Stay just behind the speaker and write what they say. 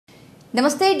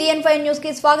నమస్తే DN5 news కి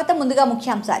స్వాగతం ముందుగా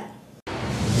ముఖ్యాంశాలు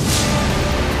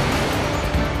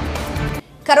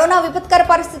కరోనా విపత్కర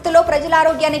పరిస్థితుల్లో ప్రజల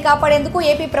ఆరోగ్యాన్ని కాపాడేందుకు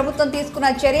ఏపీ ప్రభుత్వం తీసుకున్న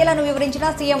చర్యలను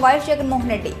వివరించిన CM YS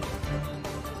Jaganmohan Reddy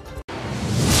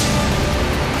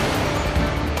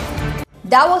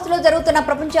Davos లో జరుగుతున్న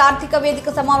ప్రపంచ ఆర్థిక వేదిక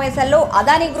సమావేశాల్లో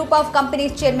Adani group of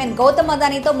companies chairman Gautam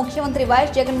అదానీతో ముఖ్యమంత్రి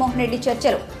వైఎస్ జగన్మోహన్ రెడ్డి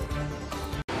చర్చలు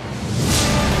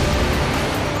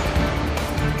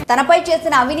తనపై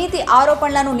చేసిన అవినీతి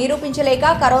ఆరోపణలను నిరూపించలేక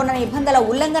కరోనా నిబంధనల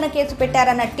ఉల్లంఘన కేసు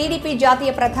పెట్టారన్న టీడీపీ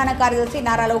జాతీయ ప్రధాన కార్యదర్శి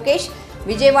నారా లోకేష్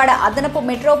విజయవాడ అదనప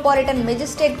మెట్రోపాలిటన్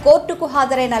మెజిస్ట్రేట్ కోర్టుకు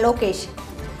హాజరైన లోకేష్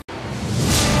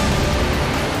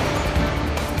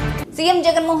సీఎం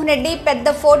జగన్మోహన్ రెడ్డి పెద్ద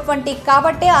 420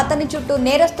 కాబట్టే అతని చుట్టూ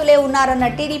నేరస్తులే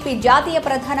ఉన్నారన్న టీడీపీ జాతీయ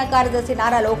ప్రధాన కార్యదర్శి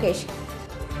నారా లోకేష్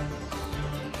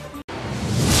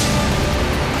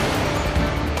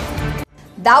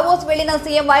దావోస్ వెళ్లిన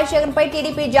సీఎం వైఎస్ జగన్ పై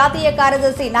టీడీపీ జాతీయ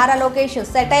కార్యదర్శి నారా లోకేష్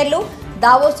సెటైర్లు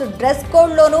దావోస్ డ్రెస్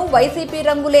కోడ్ లోనూ వైసీపీ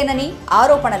రంగులేనని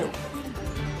ఆరోపణలు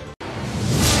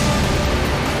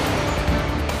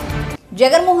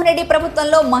జగన్మోహన్ రెడ్డి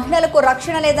ప్రభుత్వంలో మహిళలకు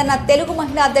రక్షణ లేదన్న తెలుగు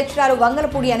మహిళా అధ్యక్షురాలు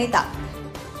వంగలపూడి అనిత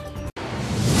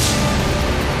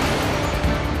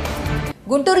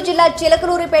గుంటూరు జిల్లా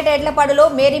చిలకలూరిపేట ఎడ్లపాడులో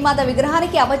మేరీమాత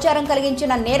విగ్రహానికి అపచారం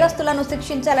కలిగించిన నేరస్తులను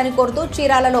శిక్షించాలని కోరుతూ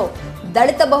చీరాలలో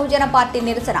దళిత బహుజన పార్టీ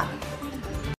నిరసన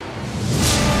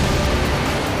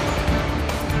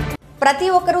ప్రతి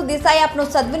ఒక్కరూ దిశ యాప్ను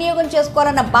సద్వినియోగం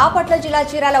చేసుకోవాలన్న బాపట్ల జిల్లా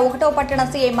చీరాల 1వ పట్టణ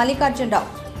సీఐ మల్లికార్జునరావు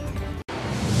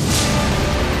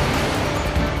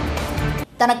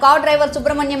తన కార్ డ్రైవర్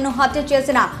సుబ్రహ్మణ్యంను హత్య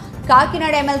చేసిన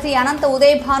కాకినాడ ఎమ్మెల్సీ అనంత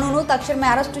ఉదయ్ భానును తక్షణమే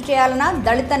అరెస్టు చేయాలన్న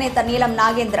దళిత నేత నీలం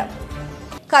నాగేంద్ర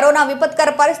కరోనా విపత్కర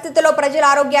పరిస్థితుల్లో ప్రజల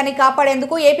ఆరోగ్యాన్ని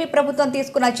కాపాడేందుకు ఏపీ ప్రభుత్వం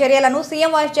తీసుకున్న చర్యలను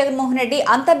సీఎం వైఎస్ జగన్మోహన్ రెడ్డి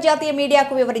అంతర్జాతీయ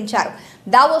మీడియాకు వివరించారు.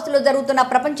 దావోస్లో జరుగుతున్న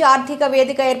ప్రపంచ ఆర్థిక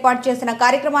వేదిక ఏర్పాటు చేసిన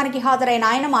కార్యక్రమానికి హాజరైన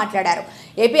ఆయన మాట్లాడారు.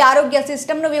 ఏపీ ఆరోగ్య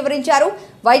సిస్టమ్ను వివరించారు.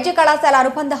 వైద్య కళాశాల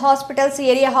అనుబంధ హాస్పిటల్స్,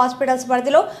 ఏరియా హాస్పిటల్స్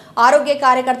పరిధిలో ఆరోగ్య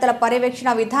కార్యకర్తల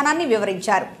పర్యవేక్షణ విధానాన్ని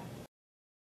వివరించారు.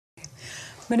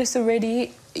 Minister Reddy,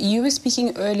 you were speaking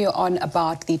earlier on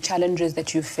about the challenges that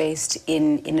you faced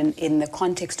in the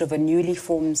context of a newly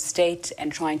formed state and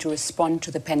trying to respond to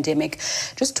the pandemic.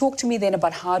 Just talk to me then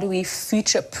about how do we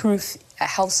future-proof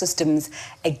health systems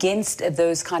against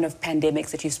those kind of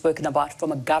pandemics that you've spoken about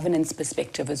from a governance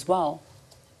perspective as well?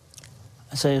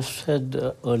 As I said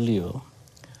earlier,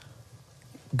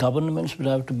 governments would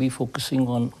have to be focusing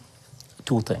on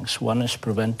two things. One is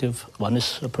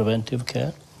preventive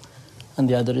care, and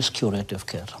the other is curative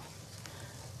care.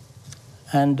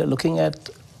 And looking at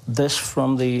this from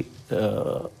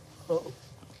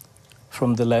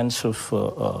the lens of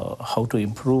how to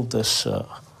improve this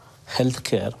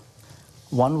healthcare,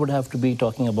 one would have to be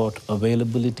talking about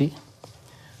availability,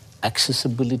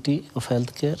 accessibility of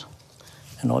healthcare,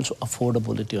 and also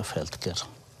affordability of healthcare.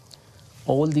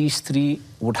 All these three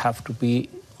would have to be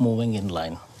moving in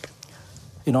line.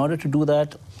 In order to do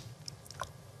that,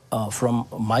 from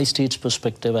my state's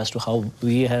perspective as to how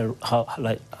we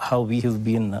have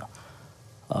been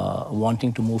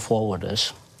wanting to move forward is,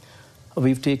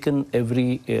 we've taken every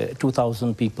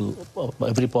 2,000 people,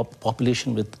 every population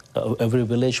with every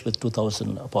village with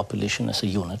 2,000 population as a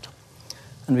unit,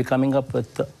 and we're coming up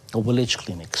with village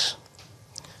clinics.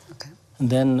 Okay. And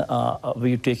then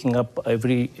we're taking up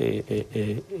every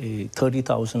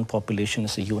 30,000 population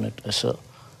as a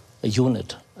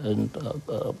unit and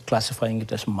classifying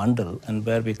it as mandal, and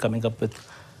where we're coming up with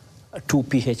 2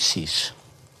 PHCs,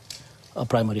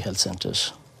 primary health centers.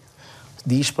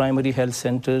 These primary health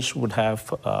centers would have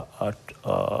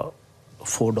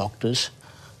 4 doctors,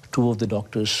 2 of the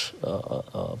doctors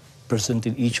present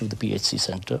in each of the PHC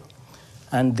center,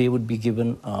 and they would be given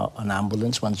an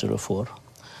ambulance 104,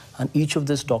 and each of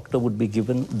this doctor would be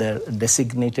given their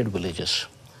designated villages.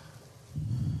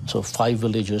 So 5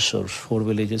 villages or 4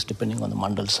 villages, depending on the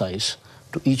mandal size,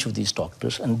 to each of these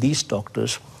doctors. And these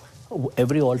doctors,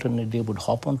 every alternate day, would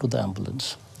hop onto the ambulance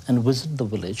and visit the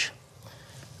village.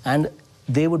 And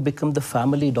they would become the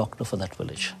family doctor for that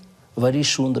village. Very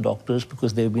soon the doctors,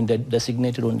 because they've been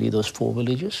designated only those 4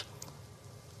 villages,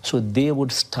 so they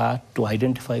would start to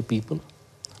identify people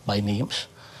by names.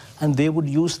 And they would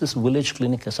use this village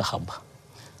clinic as a hub.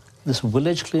 This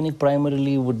village clinic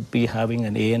primarily would be having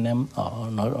an A&M,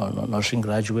 nursing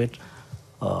graduate,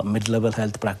 mid-level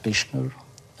health practitioner,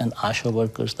 and ASHA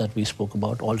workers that we spoke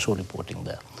about also reporting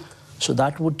there. So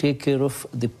that would take care of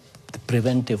the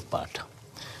preventive part.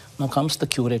 Now comes the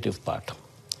curative part.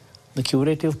 The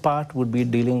curative part would be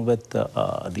dealing with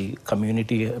the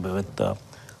community, with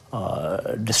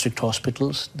district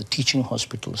hospitals, the teaching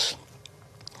hospitals.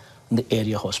 the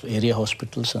area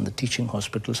hospitals and the teaching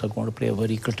hospitals are going to play a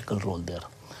very critical role there.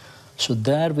 So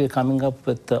there we are coming up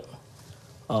with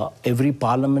every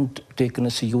parliament taken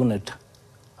as a unit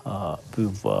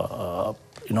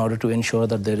in order to ensure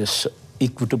that there is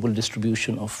equitable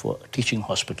distribution of teaching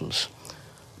hospitals.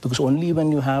 Because only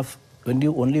when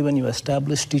you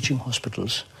establish teaching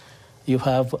hospitals, you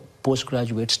have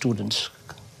postgraduate students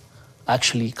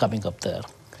actually coming up there.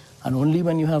 And only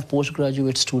when you have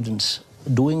postgraduate students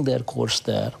doing their course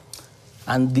there,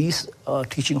 and these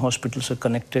teaching hospitals are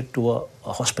connected to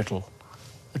a hospital,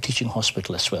 a teaching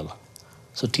hospital as well.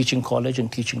 So teaching college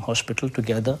and teaching hospital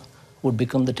together would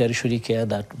become the tertiary care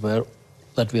that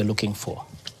we are looking for.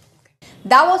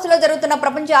 దావోస్లో జరుగుతున్న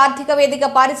ప్రపంచ ఆర్థిక వేదిక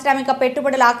పారిశ్రామిక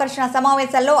పెట్టుబడుల ఆకర్షణ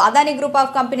సమావేశాల్లో Adani group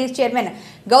of companies chairman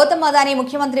Gautam Adani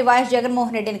ముఖ్యమంత్రి YS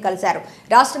Jaganmohan రెడ్డిని కలిశారు.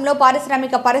 రాష్ట్రంలో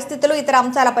పారిశ్రామిక పరిస్థితులు ఇతర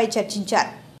అంశాలపై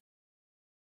చర్చించారు.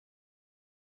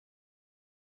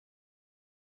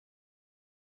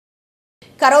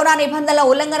 కరోనా నిబంధనల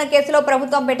ఉల్లంఘన కేసులో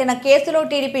ప్రభుత్వం పెట్టిన కేసులో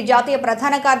టీడీపీ జాతీయ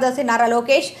ప్రధాన కార్యదర్శి నారా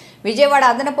లోకేష్ విజయవాడ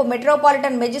అదనపు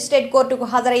మెట్రోపాలిటన్ మెజిస్ట్రేట్ కోర్టుకు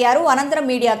హాజరయ్యారు. అనంతరం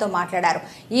మీడియాతో మాట్లాడారు.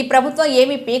 ఈ ప్రభుత్వం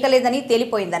ఏమీ పీకలేదని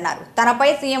తేలిపోయిందన్నారు. తనపై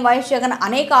సీఎం వైఎస్ జగన్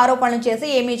అనేక ఆరోపణలు చేసి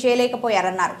ఏమీ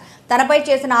చేయలేకపోయారన్నారు. తనపై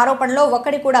చేసిన ఆరోపణలో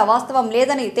ఒక్కడి కూడా వాస్తవం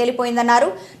లేదని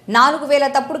తేలిపోయిందన్నారు.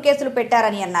 4000 తప్పుడు కేసులు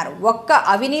పెట్టారని అన్నారు. ఒక్క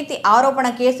అవినీతి ఆరోపణ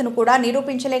కేసును కూడా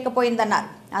నిరూపించలేకపోయిందన్నారు.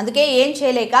 అందుకే ఏం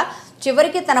చేయలేక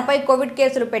చివరికి తనపై కోవిడ్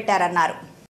కేసులు పెట్టారన్నారు.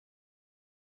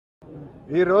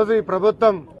 ఈ రోజు ఈ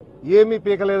ప్రభుత్వం ఏమీ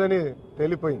పీకలేదని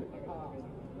తేలిపోయింది.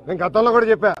 నేను గతంలో కూడా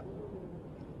చెప్పా,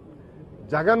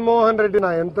 జగన్మోహన్ రెడ్డి నా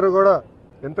ఎంతకు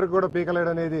కూడా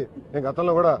పీకలేడనేది నేను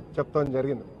గతంలో కూడా చెప్తాను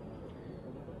జరిగింది.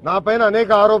 నా పైన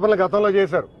అనేక ఆరోపణలు గతంలో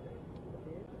చేశారు.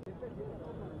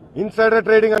 ఇన్సైడర్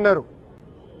ట్రేడింగ్ అన్నారు,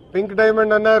 పింక్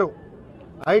డైమండ్ అన్నారు,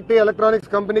 ఐటీ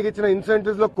ఎలక్ట్రానిక్స్ కంపెనీకి ఇచ్చిన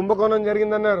ఇన్సెంటివ్స్ లో కుంభకోణం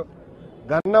జరిగిందన్నారు.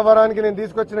 గన్నవరానికి నేను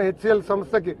తీసుకొచ్చిన హెచ్సిఎల్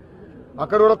సంస్థకి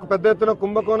అక్కడ కూడా ఒక పెద్ద ఎత్తున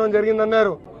కుంభకోణం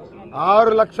జరిగిందన్నారు.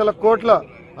 6 లక్షల కోట్ల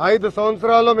 5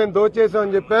 సంవత్సరాల్లో మేము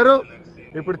దోచేసామని చెప్పారు.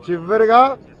 ఇప్పుడు చివరిగా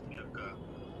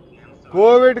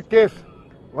కోవిడ్ కేసు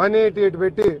 188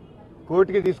 పెట్టి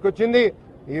కోర్టుకి తీసుకొచ్చింది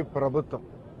ఈ ప్రభుత్వం.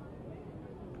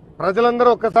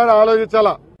 ప్రజలందరూ ఒక్కసారి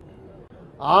ఆలోచించాలా.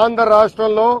 ఆంధ్ర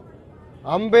రాష్ట్రంలో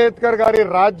అంబేద్కర్ గారి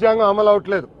రాజ్యాంగం అమలు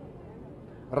అవట్లేదు,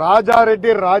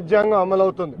 రాజారెడ్డి రాజ్యాంగం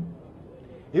అమలవుతుంది.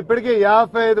 ఇప్పటికీ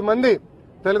 55 మంది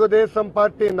తెలుగుదేశం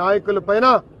పార్టీ నాయకుల పైన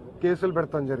కేసులు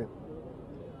పెడతాం జరిగింది.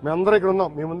 మేమందరం ఇక్కడ ఉన్నాం,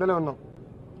 మీ ముందరే ఉన్నాం.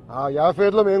 ఆ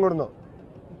 55లో మేము కూడా ఉన్నాం.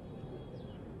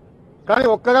 కానీ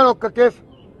ఒక్క కేసు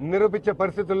నిరూపించే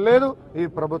పరిస్థితులు లేదు ఈ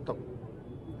ప్రభుత్వం.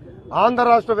 ఆంధ్ర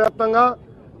రాష్ట్ర వ్యాప్తంగా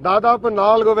దాదాపు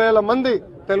 4000 మంది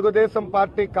తెలుగుదేశం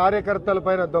పార్టీ కార్యకర్తల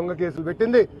పైన దొంగ కేసులు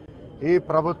పెట్టింది ఈ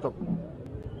ప్రభుత్వం.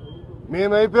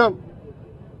 మేమైపోయాం.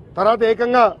 తర్వాత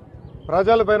ఏకంగా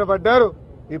ప్రజల పైన పడ్డారు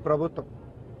ఈ ప్రభుత్వం.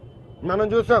 మనం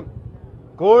చూసాం,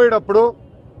 కోవిడ్ అప్పుడు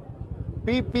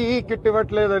పీపీఈ కిట్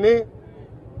ఇవ్వట్లేదని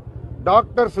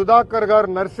డాక్టర్ సుధాకర్ గారు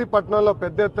నర్సీపట్నంలో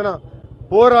పెద్ద ఎత్తున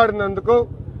పోరాడినందుకు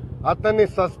అతన్ని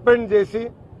సస్పెండ్ చేసి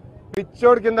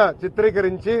పిచ్చోడి కింద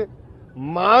చిత్రీకరించి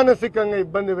మానసికంగా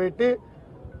ఇబ్బంది పెట్టి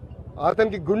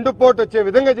అతనికి గుండెపోటు వచ్చే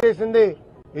విధంగా చేసింది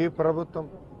ఈ ప్రభుత్వం.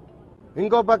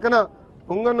 ఇంకో పక్కన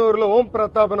పుంగనూరులో ఓం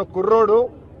ప్రతాప్ అనే కుర్రోడు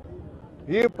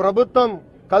ఈ ప్రభుత్వం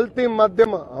కల్తీ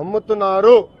మద్యం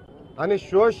అమ్ముతున్నారు అని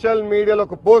సోషల్ మీడియాలో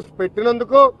ఒక పోస్ట్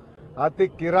పెట్టినందుకు అతి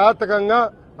కిరాతకంగా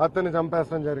అతన్ని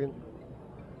చంపేయడం జరిగింది.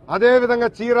 అదేవిధంగా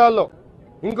చీరాల్లో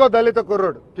ఇంకో దళిత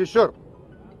కుర్రోడు కిషోర్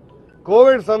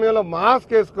కోవిడ్ సమయంలో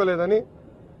మాస్క్ వేసుకోలేదని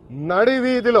నడి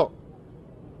వీధిలో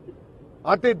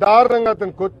అతి దారుణంగా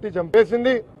అతను కొట్టి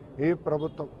చంపేసింది ఈ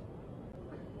ప్రభుత్వం.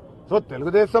 సో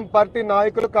తెలుగుదేశం పార్టీ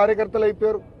నాయకులు కార్యకర్తలు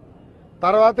అయిపోయారు.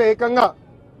 తర్వాత ఏకంగా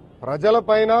ప్రజల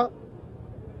పైన,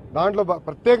 దాంట్లో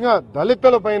ప్రత్యేకంగా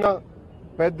దళితుల పైన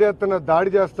పెద్ద ఎత్తున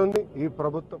దాడి చేస్తుంది ఈ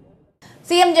ప్రభుత్వం.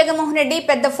 సీఎం జగన్మోహన్ రెడ్డి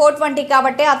పెద్ద 420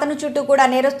 కాబట్టే అతను చుట్టూ కూడా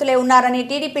నేరస్తులే ఉన్నారని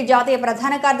టీడీపీ జాతీయ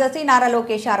ప్రధాన కార్యదర్శి నారా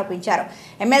లోకేష్ ఆరోపించారు.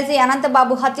 ఎమ్మెల్సీ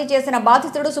అనంతబాబు హత్య చేసిన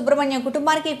బాధితుడు సుబ్రహ్మణ్యం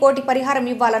కుటుంబానికి 1 కోటి పరిహారం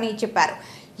ఇవ్వాలని చెప్పారు.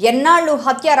 ఎన్నాళ్లు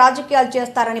హత్య రాజకీయాలు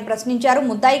చేస్తారని ప్రశ్నించారు.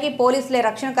 ముద్దాయికి పోలీసులే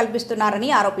రక్షణ కల్పిస్తున్నారని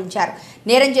ఆరోపించారు.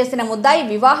 నేరం చేసిన ముద్దాయి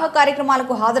వివాహ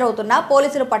కార్యక్రమాలకు హాజరవుతున్నా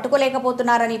పోలీసులు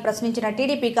పట్టుకోలేకపోతున్నారని ప్రశ్నించిన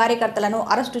టీడీపీ కార్యకర్తలను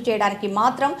అరెస్టు చేయడానికి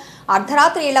మాత్రం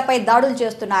అర్ధరాత్రి ఇళ్లపై దాడులు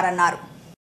చేస్తున్నారన్నారు.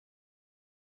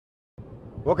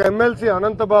 ఒక ఎమ్మెల్సీ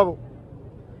అనంతబాబు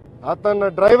అతన్న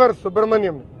డ్రైవర్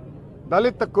సుబ్రహ్మణ్యం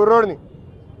దళిత కుర్రోడిని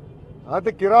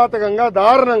అతి కిరాతకంగా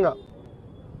దారుణంగా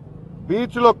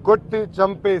బీచ్లో కొట్టి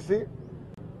చంపేసి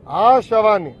ఆ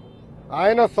శవాన్ని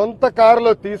ఆయన సొంత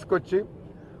కారులో తీసుకొచ్చి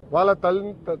వాళ్ళ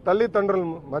తల్లిదండ్రుల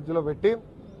మధ్యలో పెట్టి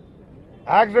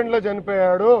యాక్సిడెంట్లో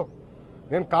చనిపోయాడు,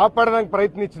 నేను కాపాడడానికి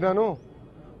ప్రయత్నించినాను,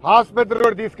 ఆసుపత్రి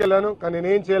కూడా తీసుకెళ్లాను, కానీ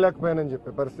నేనేం చేయలేకపోయానని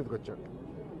చెప్పే పరిస్థితికి వచ్చాడు.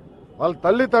 వాళ్ళ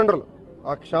తల్లిదండ్రులు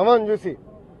ఆ క్షమను చూసి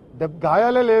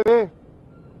గాయాలే లేవే,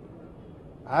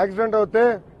 యాక్సిడెంట్ అవుతే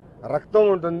రక్తం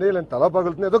ఉంటుంది, లేదా తల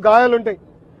పగులుతుంది, ఏదో గాయాలు ఉంటాయి,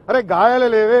 అరే గాయాలే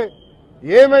లేవే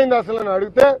ఏమైంది అసలు అని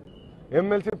అడిగితే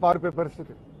ఎమ్మెల్సీ పారిపోయే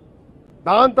పరిస్థితి.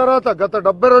 దాని తర్వాత గత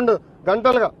 72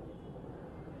 గంటలుగా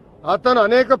అతను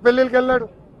అనేక పెళ్లికి వెళ్ళాడు,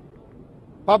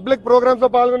 పబ్లిక్ ప్రోగ్రామ్స్ లో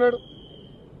పాల్గొన్నాడు,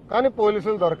 కానీ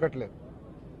పోలీసులు దొరకట్లేదు.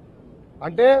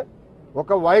 అంటే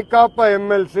ఒక వైకాపా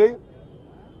ఎమ్మెల్సీ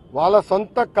వాళ్ళ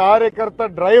సొంత కార్యకర్త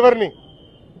డ్రైవర్ని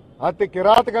అతి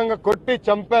కిరాతకంగా కొట్టి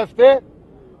చంపేస్తే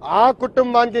ఆ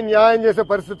కుటుంబానికి న్యాయం చేసే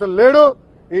పరిస్థితులు లేడు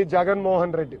ఈ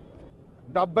జగన్మోహన్ రెడ్డి.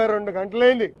 72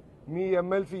 గంటలైంది. మీ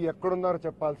ఎమ్మెల్సీ ఎక్కడున్నారో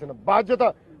చెప్పాల్సిన బాధ్యత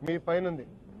మీ పైనుంది.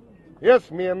 ఎస్,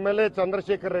 మీ ఎమ్మెల్యే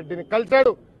చంద్రశేఖర్ రెడ్డిని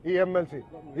కలిశాడు ఈ ఎమ్మెల్సీ.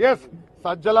 ఎస్,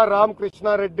 సజ్జల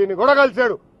రామకృష్ణారెడ్డిని కూడా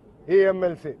కలిశాడు ఈ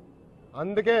ఎమ్మెల్సీ.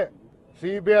 అందుకే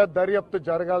సిబిఐ దర్యాప్తు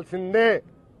జరగాల్సిందే.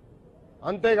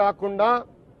 అంతేకాకుండా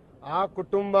ఆ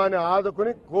కుటుంబాన్ని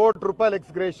ఆదుకుని ₹1 కోటి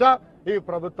ఎక్స్గ్రేషా ఈ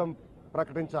ప్రభుత్వం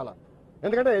ప్రకటించాల.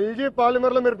 ఎందుకంటే ఎల్జీ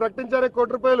పాలిమర్ లో మీరు ప్రకటించారే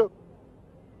 ₹1 కోటి.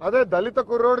 అదే దళిత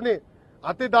కుర్రోడిని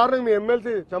అతి దారుణంగా మీ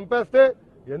ఎమ్మెల్సీ చంపేస్తే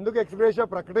ఎందుకు ఎక్స్గ్రేషా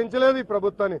ప్రకటించలేదు ఈ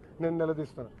ప్రభుత్వాన్ని నేను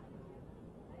నిలదీస్తున్నాను.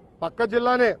 పక్క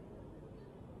జిల్లానే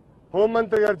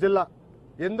హోంమంత్రి గారి జిల్లా,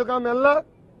 ఎందుకు ఆమె వెళ్ళా?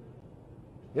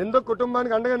 ఎందుకు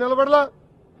కుటుంబానికి అండగా నిలబడలా?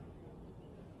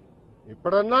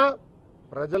 ఇప్పుడన్నా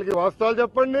ప్రజలకి వాస్తవాలు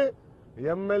చెప్పండి.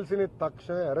 ఎమ్మెల్సీని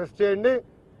తక్షణమే అరెస్ట్ చేయండి.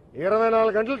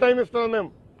 24 గంటలు టైం ఇస్తున్నాం మేము.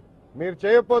 మీరు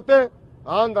చేయకపోతే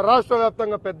ఆంధ్ర రాష్ట్ర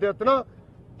వ్యాప్తంగా పెద్ద ఎత్తున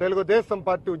తెలుగుదేశం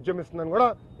పార్టీ ఉద్యమిస్తుందని కూడా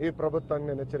ఈ ప్రభుత్వాన్ని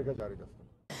నేను హెచ్చరిక జారీ చేస్తాను.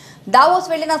 దావోస్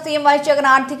వెళ్లిన సీఎం వైఎస్ జగన్,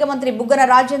 ఆర్థిక మంత్రి బుగ్గన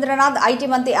రాజేంద్రనాథ్, ఐటీ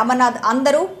మంత్రి అమర్నాథ్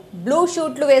అందరూ బ్లూ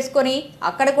షూట్లు వేసుకుని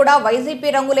అక్కడ కూడా వైసీపీ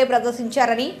రంగులే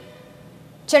ప్రదర్శించారని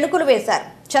చెణుకులు వేశారు.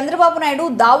 చంద్రబాబు నాయుడు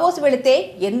దావోస్ వెళితే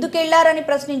ఎందుకు వెళ్లారని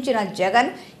ప్రశ్నించిన జగన్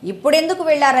ఇప్పుడెందుకు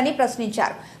వెళ్లారని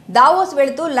ప్రశ్నించారు. దావోస్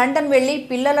వెళుతూ లండన్ వెళ్లి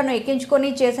పిల్లలను ఎక్కించుకొని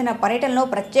చేసిన పర్యటనలో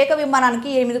ప్రత్యేక విమానానికి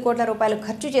 ₹8 కోట్ల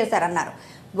ఖర్చు చేశారన్నారు.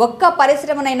 ఒక్క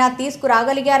పరిశ్రమనైనా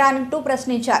తీసుకురాగలిగారా అంటూ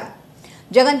ప్రశ్నించారు.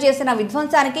 జగన్ చేసిన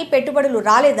విధ్వంసానికి పెట్టుబడులు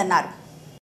రాలేదన్నారు.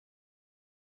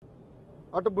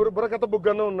 అటు బుర్రకథ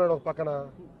బుగ్గన్న ఉన్నాడు ఒక పక్కన,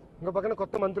 ఇంకో పక్కన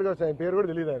కొత్త మంత్రి గారు, ఆయన పేరు కూడా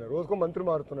తెలియదు, ఆయన రోజుకో మంత్రి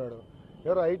మారుతున్నాడు.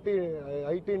 ఎవరు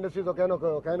ఐటీ ఇండస్ట్రీస్ ఒక ఆయన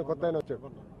కొత్త ఆయన వచ్చాడు,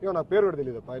 ఇక నా పేరు కూడా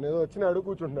తెలియదు. ఆయన ఏదో వచ్చినాడు,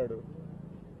 కూర్చుంటున్నాడు.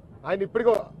 ఆయన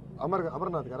ఇప్పటికో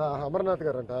అమర్నాథ్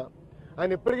గారు అంట,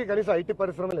 ఆయన ఇప్పటికీ కనీసం ఐటీ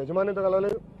పరిశ్రమలు యజమానితో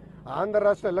కలవలేదు. ఆంధ్ర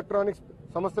రాష్ట్ర ఎలక్ట్రానిక్స్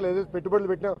సంస్థలు ఏదైతే పెట్టుబడులు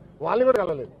పెట్టినా వాళ్ళని కూడా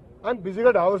కలవలేదు. ఆయన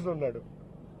బిజీగా డావోస్లో ఉన్నాడు.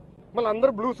 మళ్ళీ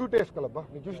అందరూ బ్లూ సూట్ వేసుకోవాలబ్బా,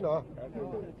 నీకు చూసినా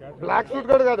బ్లాక్ సూట్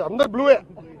కూడా కాదు, అందరు బ్లూయే.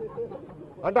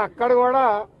 అంటే అక్కడ కూడా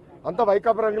అంత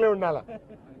వైకాపా రంగులే ఉండాలా,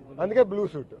 అందుకే బ్లూ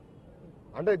సూట్.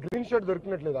 అంటే గ్రీన్ షర్ట్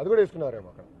దొరికినట్లేదు, అది కూడా వేసుకున్నారేమో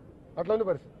అక్కడ. అట్లా ఉంది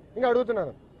పరిస్థితి. ఇంకా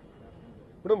అడుగుతున్నాను,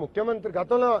 ఇప్పుడు ముఖ్యమంత్రి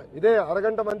గతంలో ఇదే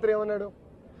అరగంట మంత్రి ఏమన్నాడు,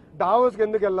 డావోస్కి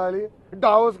ఎందుకు వెళ్ళాలి,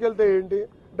 డావోస్కి వెళ్తే ఏంటి,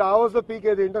 డావోస్లో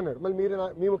పీకేది ఏంటి అన్నాడు. మళ్ళీ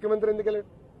మీ ముఖ్యమంత్రి ఎందుకు వెళ్ళాడు?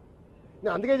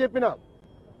 నేను అందుకే చెప్పిన,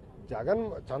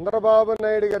 చంద్రబాబు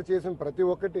నాయుడు గారు చేసిన ప్రతి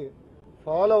ఒక్కటి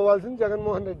ఫాలో అవ్వాల్సింది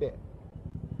జగన్మోహన్ రెడ్డి.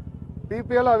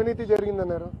 పీపీఎల్ అవినీతి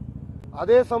జరిగిందన్నారు,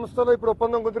 అదే సంస్థలో ఇప్పుడు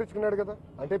ఒప్పందం కుదుర్చుకున్నాడు కదా,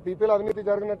 అంటే పీపీఎల్ అవినీతి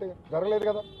జరిగినట్టే, జరగలేదు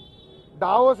కదా.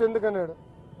 డావోస్ ఎందుకన్నాడు,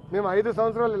 మేము 5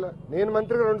 సంవత్సరాలు వెళ్ళా, నేను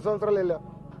మంత్రిగా 2 సంవత్సరాలు వెళ్ళా.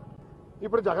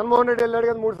 ఇప్పుడు జగన్మోహన్ రెడ్డి వెళ్ళాడు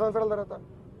కదా 3 సంవత్సరాల తర్వాత.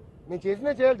 నేను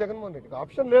చేసినా చేయాలి జగన్మోహన్ రెడ్డికి,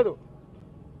 ఆప్షన్ లేదు.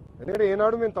 ఎందుకంటే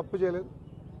ఏనాడు మేము తప్పు చేయలేదు,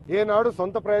 ఏనాడు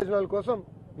సొంత ప్రయోజనాల కోసం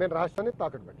మేము రాష్ట్రాన్ని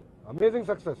తాకట్టు పెట్టాం. Amazing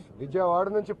success. విజయవాడ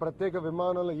నుంచి ప్రత్యేక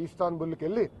విమానంలో ఈస్తాన్బుల్కి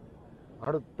వెళ్ళి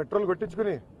ఆడు పెట్రోల్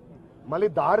కొట్టించుకుని మళ్ళీ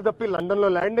దారి తప్పి లండన్లో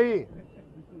ల్యాండ్ అయ్యి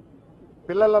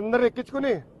పిల్లలందరూ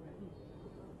ఎక్కించుకుని,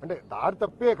 అంటే దారి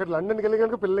తప్పి అక్కడ లండన్కి వెళ్ళి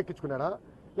కనుక పిల్లలు ఎక్కించుకున్నాడా,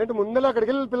 లేదంటే ముందర అక్కడికి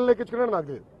వెళ్ళి పిల్లలు ఎక్కించుకున్నాడు నాకు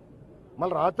తెలియదు.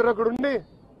 మళ్ళీ రాత్రి అక్కడ ఉండి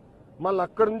మళ్ళీ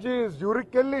అక్కడి నుంచి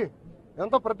జ్యూరిక్కి వెళ్ళి,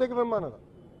 ఎంతో ప్రత్యేక విమానాలు,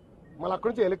 మళ్ళీ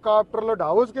అక్కడి నుంచి హెలికాప్టర్లో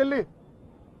డావోస్కి వెళ్ళి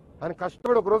ఆయన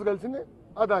కష్టపడి ఒకరోజు కలిసింది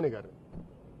అదాని గారు.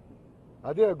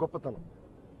 అదే గొప్పతనం.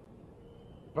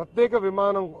 ప్రత్యేక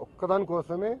విమానం ఒక్కదాని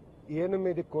కోసమే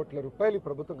 ₹8 కోట్ల ఈ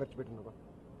ప్రభుత్వం ఖర్చు పెట్టింది.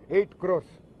 8 crores,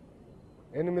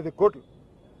 8 కోట్లు.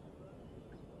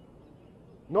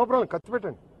 నో ప్రాబ్లం, ఖర్చు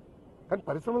పెట్టండి, కానీ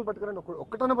పరిశ్రమలు పట్టుకురండి.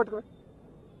 ఒక్కటనే పట్టుకురండి,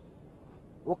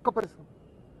 ఒక్క పరిశ్రమ.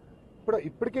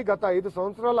 ఇప్పటికీ గత 5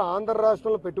 సంవత్సరాలు ఆంధ్ర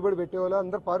రాష్ట్రంలో పెట్టుబడి పెట్టేవాళ్ళు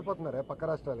అందరూ పారిపోతున్నారే పక్క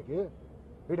రాష్ట్రాలకి,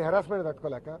 వీటి హెరాస్మెంట్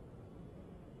తట్టుకోలేక.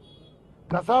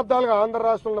 దశాబ్దాలుగా ఆంధ్ర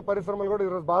రాష్ట్రంలో పరిశ్రమలు కూడా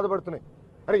ఈరోజు బాధపడుతున్నాయి.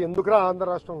 అరే ఎందుకురా ఆంధ్ర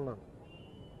రాష్ట్రంలో ఉన్నాను.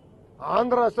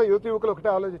 ఆంధ్ర రాష్ట్ర యువకులు ఒకటే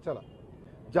ఆలోచించాలా,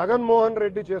 జగన్మోహన్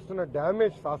రెడ్డి చేస్తున్న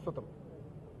డ్యామేజ్ శాశ్వతం.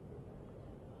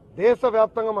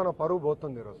 దేశవ్యాప్తంగా మన పరువు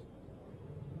పోతుంది ఈరోజు.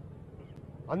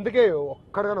 అందుకే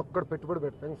ఒక్కడు పెట్టుబడి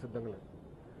పెట్టడానికి సిద్ధంగా లేదు.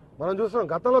 మనం చూస్తున్నాం,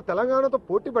 గతంలో తెలంగాణతో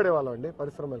పోటీ పడేవాళ్ళం అండి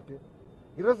పరిశ్రమలకి.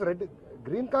 ఈరోజు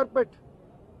గ్రీన్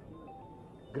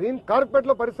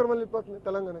కార్పెట్లో పరిశ్రమలు వెళ్ళిపోతుంది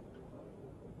తెలంగాణ.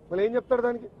 మళ్ళీ ఏం చెప్తాడు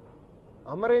దానికి?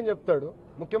 అమర్ ఏం చెప్తాడు?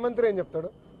 ముఖ్యమంత్రి ఏం చెప్తాడు?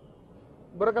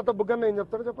 బుర్రకథ బుగ్గన్న ఏం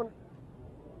చెప్తాడు చెప్పండి.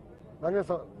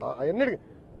 అన్నిటికీ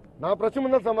నా ప్రశ్న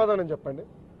ముందర సమాధానం చెప్పండి,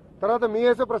 తర్వాత మీ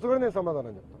వేసే ప్రశ్న కూడా నేను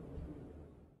సమాధానం చెప్తాను.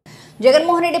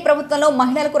 జగన్మోహన్ రెడ్డి ప్రభుత్వంలో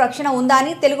మహిళలకు రక్షణ ఉందా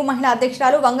అని తెలుగు మహిళా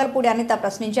అధ్యక్షురాలు వంగల్పూడి అనిత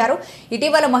ప్రశ్నించారు.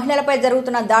 ఇటీవల మహిళలపై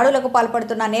జరుగుతున్న దాడులకు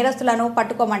పాల్పడుతున్న నేరస్తులను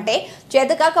పట్టుకోమంటే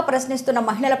చేతకాక ప్రశ్నిస్తున్న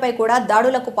మహిళలపై కూడా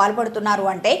దాడులకు పాల్పడుతున్నారు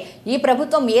అంటే ఈ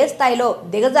ప్రభుత్వం ఏ స్థాయిలో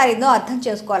దిగజారిందో అర్థం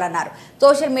చేసుకోవాలన్నారు.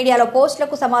 సోషల్ మీడియాలో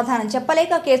పోస్టులకు సమాధానం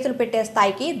చెప్పలేక కేసులు పెట్టే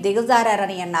స్థాయికి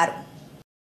దిగజారని అన్నారు.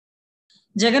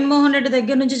 జగన్మోహన్ రెడ్డి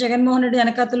దగ్గర నుంచి జగన్మోహన్ రెడ్డి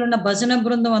వెనకాతలు ఉన్న భజన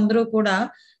బృందం అందరూ కూడా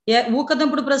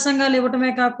ఊకదంపుడు ప్రసంగాలు ఇవ్వటమే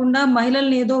కాకుండా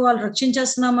మహిళల్ని ఏదో వాళ్ళు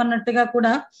రక్షించేస్తున్నాం అన్నట్టుగా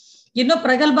కూడా ఎన్నో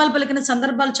ప్రగల్భాలు పలికిన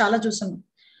సందర్భాలు చాలా చూసాం.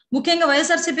 ముఖ్యంగా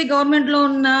వైఎస్ఆర్సీపీ గవర్నమెంట్ లో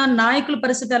ఉన్న నాయకుల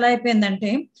పరిస్థితి ఎలా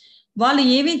అయిపోయిందంటే వాళ్ళు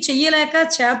ఏమీ చెయ్యలేక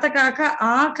చేతకాక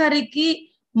ఆఖరికి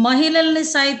మహిళల్ని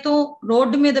సైతం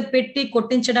రోడ్డు మీద పెట్టి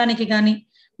కొట్టించడానికి గాని,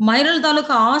 మహిళల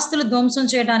తాలూకా ఆస్తులు ధ్వంసం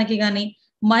చేయడానికి గాని,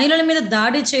 మహిళల మీద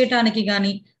దాడి చేయడానికి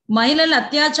గాని, మహిళల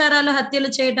అత్యాచారాలు హత్యలు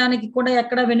చేయడానికి కూడా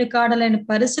ఎక్కడ వెనుకాడలేని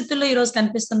పరిస్థితుల్లో ఈ రోజు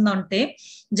కనిపిస్తుందంటే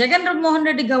జగన్మోహన్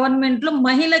రెడ్డి గవర్నమెంట్ లో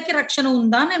మహిళకి రక్షణ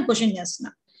ఉందా నేను క్వశ్చన్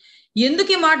చేస్తున్నా. ఎందుకు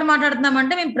ఈ మాట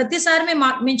మాట్లాడుతున్నామంటే మేము ప్రతిసారి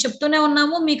మేము చెప్తూనే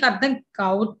ఉన్నాము, మీకు అర్థం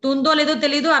అవుతుందో లేదో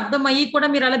తెలియదు, అర్థం అయ్యి కూడా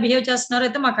మీరు అలా బిహేవ్ చేస్తున్నారో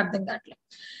అయితే మాకు అర్థం కావట్లేదు.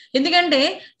 ఎందుకంటే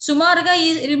సుమారుగా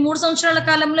ఈ 3 సంవత్సరాల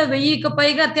కాలంలో 1000కి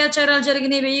పైగా అత్యాచారాలు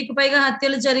జరిగినాయి, 1000కి పైగా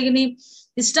హత్యలు జరిగినాయి,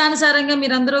 ఇష్టానుసారంగా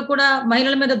మీరందరూ కూడా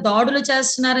మహిళల మీద దాడులు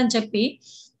చేస్తున్నారని చెప్పి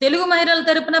తెలుగు మహిళల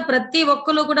తరపున ప్రతి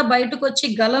ఒక్కరు కూడా బయటకు వచ్చి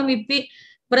గలం విప్పి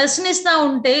ప్రశ్నిస్తా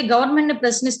ఉంటే, గవర్నమెంట్ ని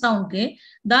ప్రశ్నిస్తా ఉంటే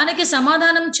దానికి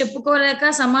సమాధానం చెప్పుకోలేక,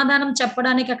 సమాధానం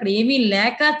చెప్పడానికి అక్కడ ఏమీ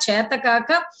లేక, చేతకాక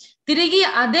తిరిగి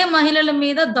అదే మహిళల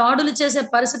మీద దాడులు చేసే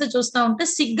పరిస్థితి చూస్తా ఉంటే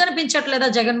సిగ్గనిపించట్లేదా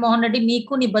జగన్మోహన్ రెడ్డి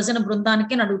నీకు నీ భజన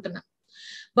బృందానికి అని అడుగుతున్నా.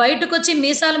 బయటకు వచ్చి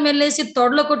మీసాలు మెల్లేసి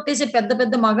తొడలు కొట్టేసి పెద్ద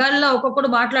పెద్ద మగాళ్ళ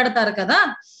ఒక్కొక్కడు మాట్లాడతారు కదా,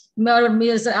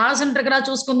 ఆ సెంటర్ రా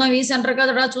చూసుకుందాం, ఈ సెంటర్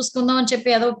రా చూసుకుందాం అని చెప్పి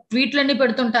ఏదో ట్వీట్లన్నీ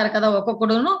పెడుతుంటారు కదా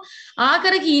ఒక్కొక్కడును.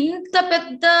 ఆఖరికి ఇంత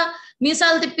పెద్ద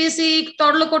మీసాలు తిప్పేసి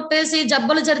తొడలు కొట్టేసి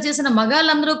జబ్బలు జరిచేసిన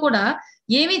మగాళ్ళందరూ కూడా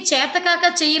ఏమీ చేతకాక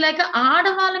చేయలేక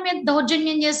ఆడవాళ్ళ మీద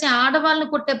దౌర్జన్యం చేసి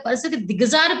ఆడవాళ్ళని కొట్టే పరిస్థితి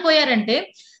దిగజారిపోయారంటే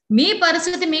మీ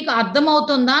పరిస్థితి మీకు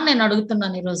అర్థమవుతుందా నేను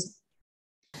అడుగుతున్నాను ఈరోజు.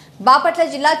 బాపట్ల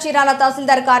జిల్లా చీరాల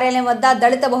తహసీల్దార్ కార్యాలయం వద్ద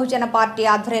దళిత బహుజన పార్టీ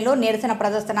ఆధ్వర్యంలో నిరసన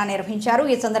ప్రదర్శన నిర్వహించారు.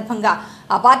 ఈ సందర్భంగా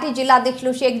ఆ పార్టీ జిల్లా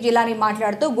అధ్యక్షులు షేక్ జిలానీ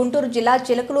మాట్లాడుతూ గుంటూరు జిల్లా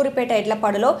చిలకలూరిపేట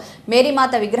ఎడ్లపాడులో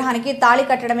మేరీమాత విగ్రహానికి తాళి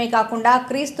కట్టడమే కాకుండా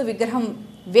క్రీస్తు విగ్రహం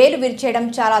వేలు విరిచేయడం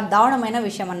చాలా దారుణమైన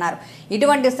విషయమన్నారు.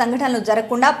 ఇటువంటి సంఘటనలు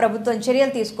జరగకుండా ప్రభుత్వం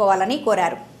చర్యలు తీసుకోవాలని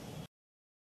కోరారు.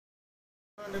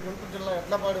 గుంటూరు జిల్లా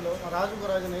ఎడ్లపాడులో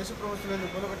రాజురాజును యేసుప్రభువుని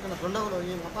కొలుపెట్టిన దుండగులు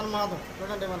ఈ మతోన్మాదం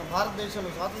చూడండి. మన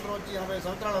భారతదేశంలో స్వాతంత్రం వచ్చి 80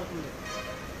 సంవత్సరాలు అవుతుంది.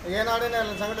 ఏనాడైనా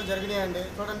సంఘటనలు జరిగినాయండి.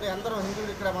 చూడండి, అందరూ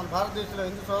హిందువులు ఇక్కడ మన భారతదేశంలో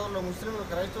హిందూ సోదరులు, ముస్లింలు,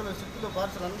 క్రైస్తవులు, సిక్కులు,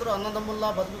 పార్సీలు అందరూ అన్నదమ్ముల్లా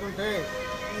బతుకుతుంటే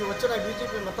ఈ వచ్చిన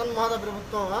బీజేపీ మతోన్మాద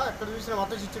ప్రభుత్వం ఎక్కడ చూసిన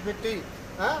మత చిచ్చు పెట్టి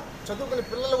చదువుకునే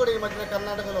పిల్లలు కూడా ఈ మధ్యన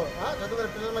కర్ణాటకలో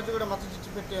చదువుకునే పిల్లల మధ్య కూడా మత చిచ్చు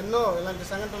పెట్టి ఎన్నో ఇలాంటి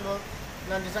సంఘటనలు,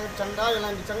 ఇలాంటి సంఘటన చండా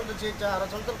ఇలాంటి సంఘటనలు చేయించి 6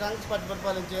 సంవత్సరాలు కాంగ్రెస్ పార్టీ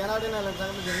పరిపాలించి ఏనాడైనా ఇలాంటి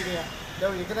సంఘటనలు జరిగినాయా?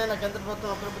 ఇకనైనా కేంద్ర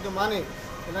ప్రభుత్వం ప్రభుత్వం మాని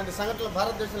ఇలాంటి సంఘటనలు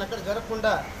భారతదేశంలో ఎక్కడ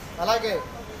జరగకుండా, అలాగే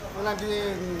ఇలాంటి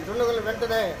దుండగులు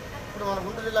వెంటనే ఇప్పుడు మన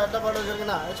గుంటూరు జిల్లా ఎడ్లపాడులో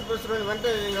జరిగిన యేసుప్రభువుని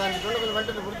వెంటనే ఇలాంటి దుండగులు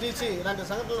వెంటనే వృద్ధి చేసి ఇలాంటి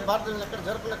సంఘటనలు భారతదేశంలో ఎక్కడ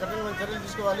జరగకుండా కఠినమైన చర్యలు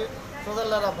తీసుకోవాలి.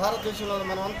 సోదరులారా, భారతదేశంలో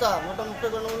మనమంతా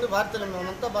 130 ఉంది భారతీయులు,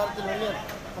 మనమంతా భారతీయులు,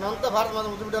 మనమంతా భారత మాత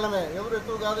ముద్దుబిడ్డలమే. ఎవరు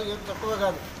ఎక్కువ కాదు, ఎవరు తక్కువ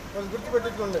కాదు. వాళ్ళు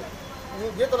గుర్తుపెట్టుకోండి.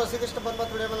 గీతలో శ్రీకృష్ణ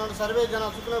పరమాత్ముడు ఏమన్నాడు? సర్వే జన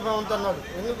సుఖనోభవంతో అన్నాడు.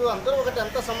 ఎందుకు అందరూ ఒకటి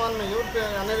అంత సమానమే, ఎవరు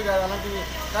అనేది కాదు అలాంటివి.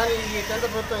 కానీ ఈ కేంద్ర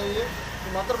ప్రభుత్వం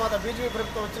ఈ మాత బీజేపీ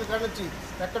ప్రభుత్వం వచ్చిన కాడి నుంచి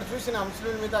ఎక్కడ చూసినా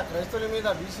ముస్లింల మీద, క్రైస్తవుల మీద,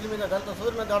 బీసీల మీద, దళిత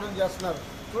సోదరుల మీద దాడులు చేస్తున్నారు.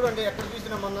 చూడండి, ఎక్కడ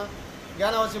చూసినా మొన్న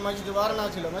జ్ఞానవాసి మసీదు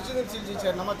వారణాసిలో మసీదుని సీల్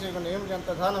చేశారు. నమోదు చేయకుండా ఏమిటి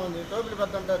అంత దానం ఉంది, టోపీలు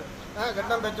పెద్ద అంటారు,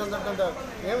 గడ్డం పెద్ద అంటారు.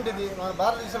 ఏమిటిది? మన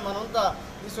భారతదేశం మనంతా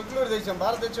ఈ సెక్యులర్ దేశం.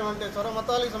 భారతదేశం అంటే సర్వ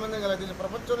మతాలకు సంబంధం గల దేశం.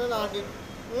 ప్రపంచంలోనే అలాంటి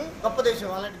గొప్ప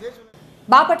దేశం, అలాంటి దేశం.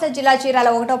 బాపట్ల జిల్లా చీరాల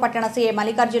 1వ పట్టణ సీఐ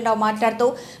మల్లికార్జునరావు మాట్లాడుతూ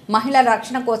మహిళల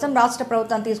రక్షణ కోసం రాష్ట్ర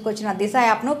ప్రభుత్వం తీసుకొచ్చిన దిశ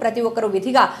యాప్ను ప్రతి ఒక్కరూ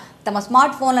విధిగా తమ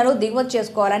స్మార్ట్ ఫోన్లలో దిగుమతి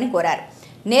చేసుకోవాలని కోరారు.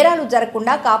 నేరాలు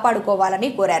జరగకుండా కాపాడుకోవాలని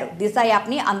కోరారు. దిశ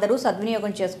యాప్ని అందరూ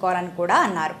సద్వినియోగం చేసుకోవాలని కూడా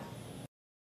అన్నారు.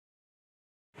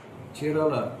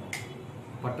 చీరాల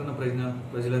పట్టణ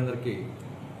ప్రజలందరికీ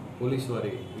పోలీసు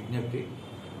వారి విజ్ఞప్తి,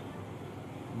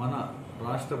 మన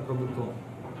రాష్ట్ర ప్రభుత్వం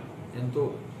ఎంతో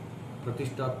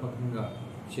ప్రతిష్టాత్మకంగా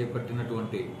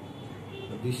చేపట్టినటువంటి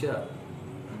దిశ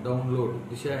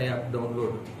యాప్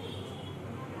డౌన్లోడ్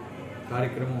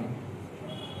కార్యక్రమం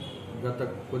గత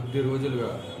కొద్ది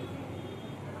రోజులుగా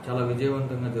చాలా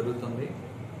విజయవంతంగా జరుగుతుంది.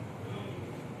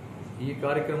 ఈ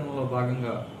కార్యక్రమంలో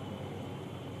భాగంగా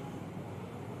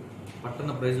పట్టణ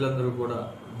ప్రజలందరూ కూడా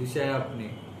దిశ యాప్ని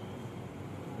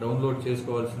డౌన్లోడ్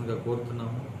చేసుకోవాల్సిందిగా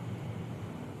కోరుతున్నాము.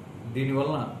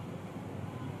 దీనివలన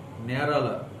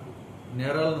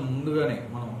నేరాలను ముందుగానే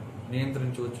మనం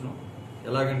నియంత్రించవచ్చును.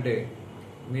 ఎలాగంటే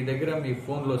మీ దగ్గర మీ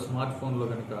ఫోన్లో, స్మార్ట్ ఫోన్లో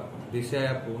కనుక దిశ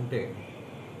యాప్ ఉంటే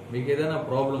మీకు ఏదైనా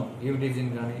ప్రాబ్లం,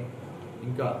 ఈవిటీజింగ్ కానీ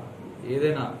ఇంకా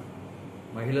ఏదైనా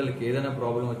మహిళలకి ఏదైనా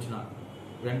ప్రాబ్లం వచ్చినా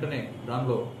వెంటనే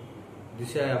దానిలో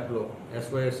దిశ యాప్లో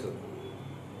SOS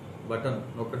బటన్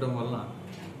నొక్కడం వలన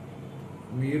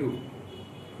మీరు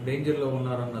డేంజర్లో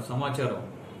ఉన్నారన్న సమాచారం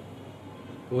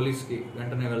పోలీస్కి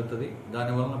వెంటనే వెళ్తుంది.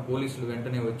 దానివలన పోలీసులు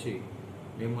వెంటనే వచ్చి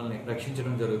మిమ్మల్ని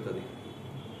రక్షించడం జరుగుతుంది.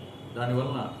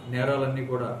 దానివలన నేరాలన్నీ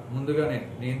కూడా ముందుగానే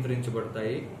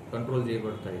నియంత్రించబడతాయి, కంట్రోల్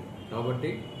చేయబడతాయి.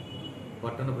 కాబట్టి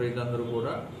పట్టణ ప్రజలందరూ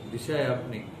కూడా దిశ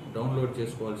యాప్ని డౌన్లోడ్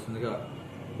చేసుకోవాల్సిందిగా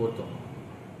కోరుతున్నాం.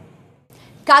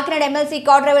 Kakinada MLC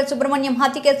car driver Subrahmanyam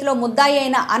హత్య కేసులో ముద్దాయి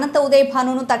అయిన అనంత ఉదయ్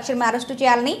భానును తక్షణమే అరెస్టు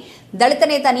చేయాలని దళిత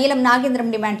నేత నీలం నాగేంద్రం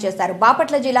డిమాండ్ చేశారు.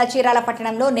 బాపట్ల జిల్లా చీరాల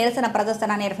పట్టణంలో నిరసన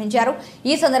ప్రదర్శన నిర్వహించారు.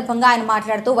 ఈ సందర్భంగా ఆయన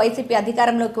మాట్లాడుతూ వైసీపీ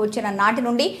అధికారంలోకి వచ్చిన నాటి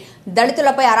నుండి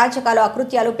దళితులపై అరాచకాలు,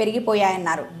 అకృత్యాలు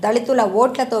పెరిగిపోయాయన్నారు. దళితుల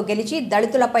ఓట్లతో గెలిచి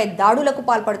దళితులపై దాడులకు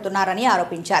పాల్పడుతున్నారని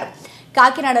ఆరోపించారు.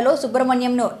 కాకినాడలో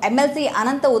సుబ్రహ్మణ్యంను ఎమ్మెల్సీ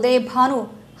అనంత ఉదయ్ భాను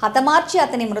హతమార్చి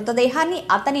అతని మృతదేహాన్ని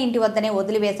అతని ఇంటి వద్దనే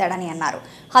వదిలివేశాడని అన్నారు.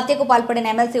 హత్యకు పాల్పడిన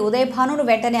ఎమ్మెల్సీ ఉదయ్ భానును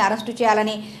వెంటనే అరెస్టు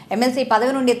చేయాలని, ఎమ్మెల్సీ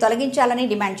పదవి నుండి తొలగించాలని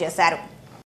డిమాండ్ చేశారు.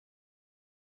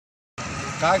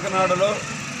 కాకినాడలో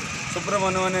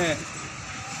సుబ్రహ్మణ్యం అనే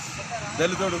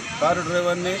దళితుడు కారు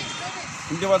డ్రైవర్ని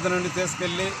ఇంటి వద్ద నుండి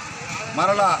తీసుకెళ్ళి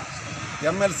మరలా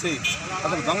ఎమ్మెల్సీ,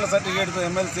 అతను దొంగ సర్టిఫికేట్తో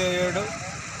ఎమ్మెల్సీ అయ్యాడు.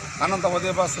 అనంత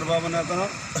ఉదయభాస్కర్ బాబు అనే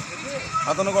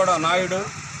అతను కూడా నాయుడు,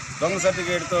 దొంగ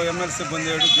సర్టిఫికేట్తో ఎమ్మెల్సీ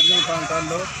పొందాడు. గిరిజన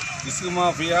ప్రాంతాల్లో ఇసుక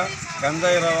మాఫియా,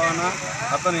 గంజాయి రవాణా,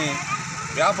 అతని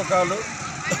వ్యాపకాలు,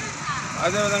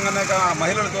 అదేవిధంగానే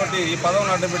మహిళలతోటి ఈ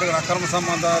పదవులను అడ్డపెట్టుకుని అక్రమ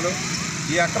సంబంధాలు,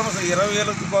 ఈ అక్రమ 20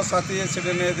 ఏళ్ళ కోసం హత్య చేసాడు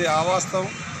అనేది అవాస్తవం.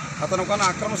 అతను కొన్న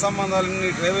అక్రమ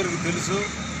సంబంధాలన్నీ డ్రైవర్కి తెలుసు.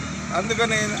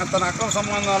 అందుకని తన అక్రమ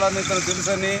సంబంధాలన్నీ ఇతను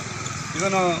తెలుసని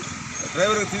ఇతను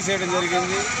డ్రైవర్కి తీసేయడం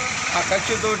జరిగింది. ఆ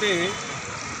కక్షతోటి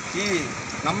ఈ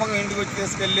నమ్మకం ఇంటికి వచ్చి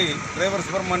తీసుకెళ్ళి డ్రైవర్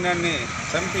సుబ్రహ్మణ్యాన్ని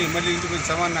చంపి మళ్ళీ ఇంటికి వచ్చి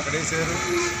శవాన్ని అక్కడ వేసారు.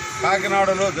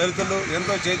 కాకినాడలో దళితులు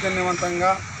ఎంతో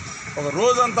చైతన్యవంతంగా ఒక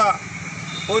రోజంతా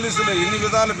పోలీసులు ఎన్ని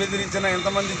విధాలు బెదిరించినా,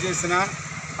 ఎంతమంది చేసినా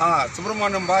ఆ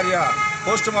సుబ్రహ్మణ్యం భార్య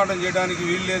పోస్ట్ మార్టం చేయడానికి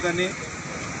వీలు లేదని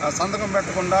సంతకం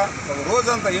పెట్టకుండా ఒక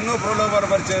రోజంతా ఎన్నో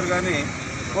ప్రలోభపరిచారు. కానీ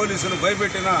పోలీసులు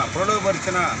భయపెట్టినా,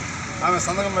 ప్రలోభపరిచినా ఆమె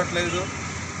సంతకం పెట్టలేదు.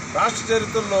 రాష్ట్ర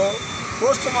చరిత్రలో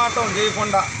పోస్ట్ మార్టం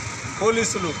చేయకుండా,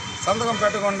 పోలీసులు సంతకం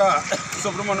పెట్టకుండా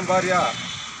సుబ్రహ్మణ్యం భార్య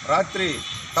రాత్రి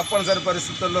తప్పనిసరి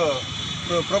పరిస్థితుల్లో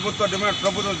ప్రభుత్వం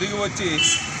దిగి వచ్చి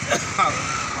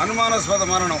అనుమానాస్పద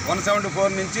మరణం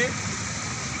 174 నుంచి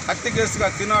హత్య కేసుగా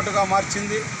తినాటుగా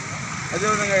మార్చింది.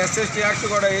 అదేవిధంగా SST యాక్ట్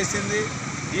కూడా వేసింది.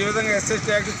 ఈ విధంగా SST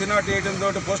యాక్ట్ తినాటు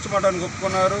వేయడంతో పోస్ట్ మార్టానికి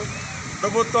ఒప్పుకున్నారు.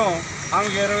 ప్రభుత్వం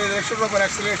ఆమెకు 25 లక్షల రూపాయలు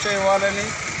ఎక్స్గ్రేషియా ఇవ్వాలని,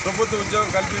 ప్రభుత్వ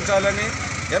ఉద్యోగం కల్పించాలని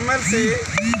ఎమ్మెల్సీ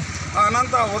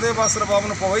అనంత ఉదయభాస్కర్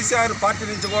బాబును వైసీఆర్ పార్టీ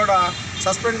నుంచి కూడా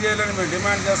సస్పెండ్ చేయాలని మేము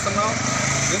డిమాండ్ చేస్తున్నాం.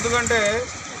 ఎందుకంటే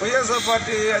వైఎస్ఆర్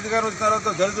పార్టీ అధికారం వచ్చిన తర్వాత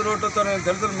దళితుల ఓటుతో నేను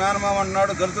దళితులు మేనమామ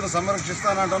అంటున్నాడు, దళితులను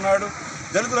సంరక్షిస్తానంటున్నాడు.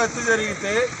 దళితులు హత్య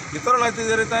జరిగితే, ఇతరుల హత్య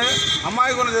జరిగితే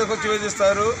అమాయకులను తీసుకొచ్చి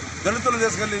వేధిస్తారు, దళితులను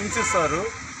తీసుకెళ్ళి హింసిస్తారు.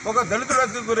 ఒక దళితుల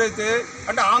హత్యకు గురైతే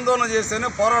అంటే ఆందోళన చేస్తేనే,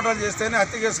 పోరాటాలు చేస్తేనే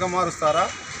హత్య కేసుగా మారుస్తారా?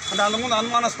 అంటే అంతకుముందు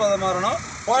అనుమానాస్పద మరణం,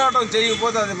 పోరాటం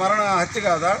చేయకపోతే అది హత్య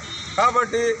కాదా?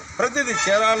 కాబట్టి ప్రతిదీ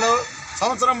చీరాల్లో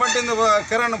సంవత్సరం పట్టింది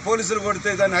కిరణ్ పోలీసులు కొడితే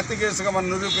దాన్ని హత్య కేసుగా మనం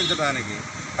నిరూపించడానికి.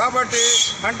 కాబట్టి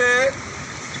అంటే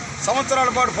సంవత్సరాల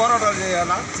పాటు పోరాటాలు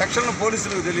చేయాలా? సెక్షన్లు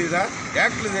పోలీసులకు తెలియదా?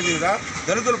 యాక్ట్లు తెలియదా?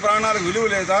 దళితుల ప్రాణాలకు విలువ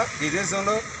లేదా ఈ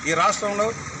దేశంలో, ఈ రాష్ట్రంలో?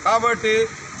 కాబట్టి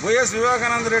వైఎస్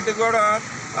వివేకానంద రెడ్డి కూడా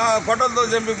కొట్టలతో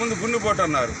చంపి ముందు గుండెపోటు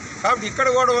అన్నారు. కాబట్టి ఇక్కడ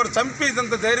కూడా వాడు చంపి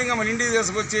ఇంత ధైర్యంగా మన ఇంటికి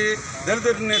తీసుకొచ్చి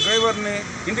దళితుడిని, డ్రైవర్ని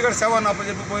ఇంటికాడ శవాన్ని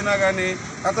అప్పచెప్పిపోయినా కానీ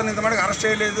అతను ఇంతమందికి అరెస్ట్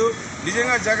చేయలేదు.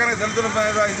 నిజంగా జగన్ దళితుల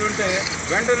మీద ఇది ఉంటే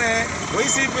వెంటనే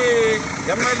వైసీపీ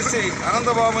ఎమ్మెల్సీ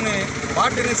అనంతబాబుని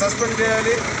పార్టీని సస్పెండ్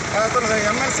చేయాలి, అతను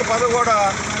ఎమ్మెల్సీ పదవి కూడా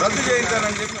రద్దు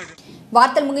చేయించాలని చెప్పి.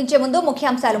 వార్తలు ముగించే ముందు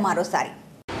ముఖ్యాంశాలు మరోసారి.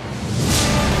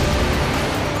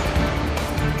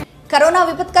 కరోనా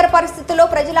విపత్కర పరిస్థితుల్లో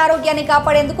ప్రజల ఆరోగ్యాన్ని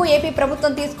కాపాడేందుకు ఏపీ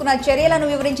ప్రభుత్వం తీసుకున్న చర్యలను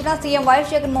వివరించిన సీఎం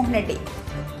వైఎస్ జగన్మోహన్ రెడ్డి.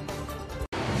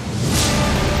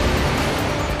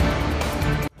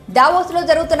 దావోస్లో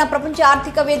జరుగుతున్న ప్రపంచ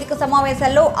ఆర్థిక వేదిక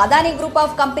సమావేశాల్లో Adani group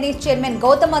of companies chairman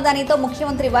Gautam అదానీతో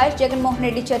ముఖ్యమంత్రి వైఎస్ జగన్మోహన్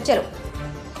రెడ్డి చర్చలు.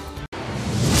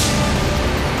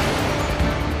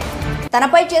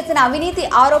 తనపై చేసిన అవినీతి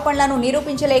ఆరోపణలను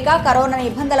నిరూపించలేక కరోనా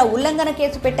నిబంధనల ఉల్లంఘన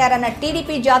కేసు పెట్టారన్న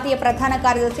టీడీపీ జాతీయ ప్రధాన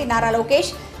కార్యదర్శి నారా లోకేష్.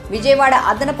 విజయవాడ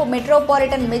అదనపు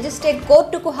మెట్రోపాలిటన్ మెజిస్ట్రేట్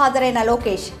కోర్టుకు హాజరైన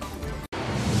లోకేష్.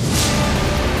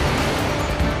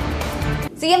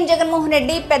 సీఎం జగన్మోహన్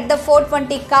రెడ్డి పెద్ద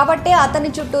 420 కాబట్టే అతని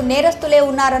చుట్టూ నేరస్తులే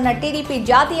ఉన్నారన్న టీడీపీ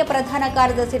జాతీయ ప్రధాన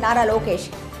కార్యదర్శి నారా లోకేష్.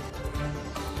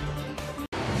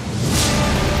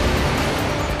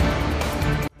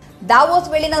 దావోస్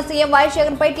వెళ్లిన సీఎం వైఎస్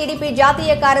జగన్ పై టీడీపీ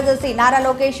జాతీయ కార్యదర్శి నారా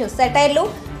లోకేష్ సెటైర్లు.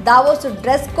 దావోస్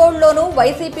డ్రెస్ కోడ్లోనూ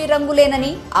వైసీపీ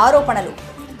రంగులేనని ఆరోపణలు.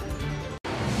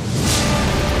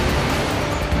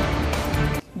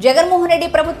 జగన్మోహన్ రెడ్డి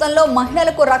ప్రభుత్వంలో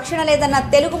మహిళలకు రక్షణ లేదన్న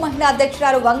తెలుగు మహిళా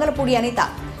అధ్యక్షురాలు వంగలపూడి అనిత.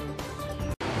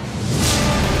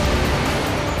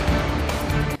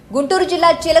 గుంటూరు జిల్లా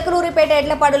చిలకలూరిపేట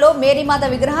ఎడ్లపాడులో మేరీమాత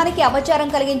విగ్రహానికి అపచారం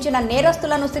కలిగించిన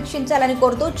నేరస్తులను శిక్షించాలని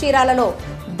కోరుతూ చీరాలలో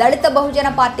దళిత బహుజన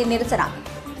పార్టీ నిరసన.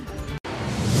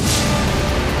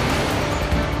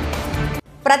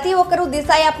 ప్రతి ఒక్కరూ దిశ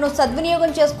యాప్ను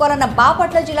సద్వినియోగం చేసుకోవాలన్న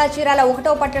బాపట్ల జిల్లా చీరాల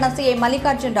 1వ పట్టణ సీఐ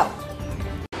మల్లికార్జునరావు.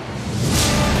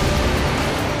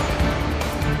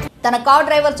 తన కార్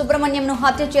డ్రైవర్ సుబ్రహ్మణ్యంను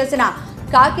హత్య చేసిన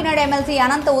కాకినాడ ఎమ్మెల్సీ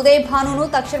అనంత ఉదయభానును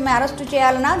తక్షణమే అరెస్టు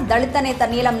చేయాలన్న దళిత నేత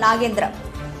నీలం నాగేంద్ర.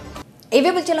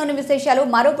 ఇవి బులెటిన్లోని విశేషాలు.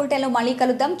 మరో బులెటిన్లో మళ్ళీ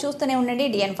కలుద్దాం. చూస్తూనే ఉండండి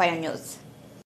DN5 న్యూస్.